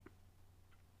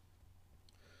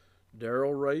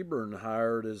Darrell Rayburn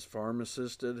hired as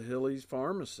pharmacist at Hilley's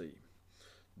Pharmacy.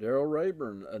 Darrell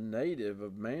Rayburn, a native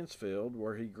of Mansfield,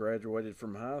 where he graduated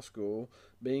from high school,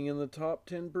 being in the top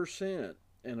 10%,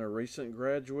 and a recent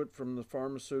graduate from the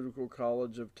Pharmaceutical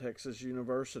College of Texas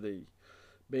University,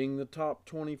 being the top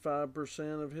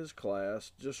 25% of his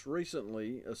class, just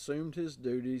recently assumed his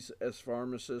duties as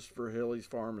pharmacist for Hilley's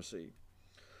Pharmacy,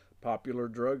 popular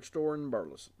drugstore in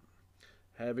Burleson.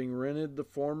 Having rented the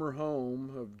former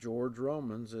home of George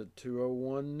Romans at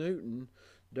 201 Newton,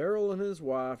 Darrell and his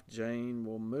wife Jane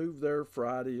will move there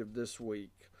Friday of this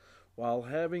week. While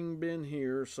having been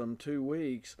here some 2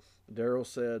 weeks, Darrell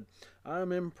said, "I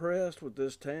am impressed with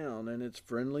this town and its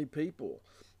friendly people,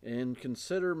 and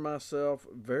consider myself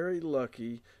very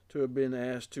lucky to have been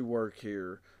asked to work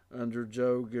here under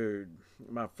Joe Good.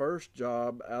 My first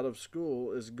job out of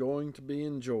school is going to be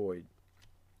enjoyed."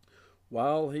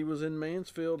 While he was in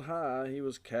Mansfield High, he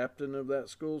was captain of that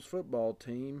school's football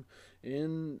team.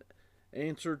 In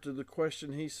answer to the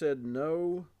question, he said,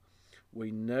 "No,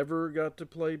 we never got to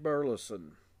play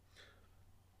Burleson."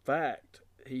 Fact,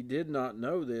 he did not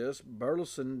know this.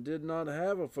 Burleson did not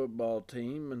have a football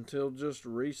team until just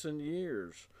recent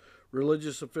years.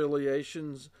 Religious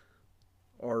affiliations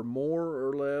are more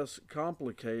or less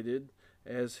complicated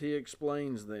as he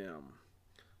explains them.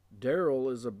 Darrell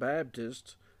is a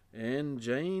Baptist and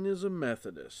Jane is a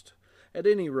Methodist. At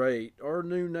any rate, our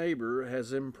new neighbor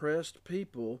has impressed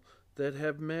people that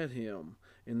have met him,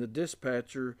 and the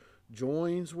dispatcher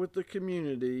joins with the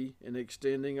community in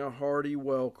extending a hearty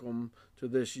welcome to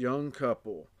this young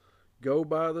couple. Go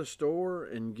by the store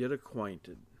and get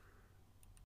acquainted.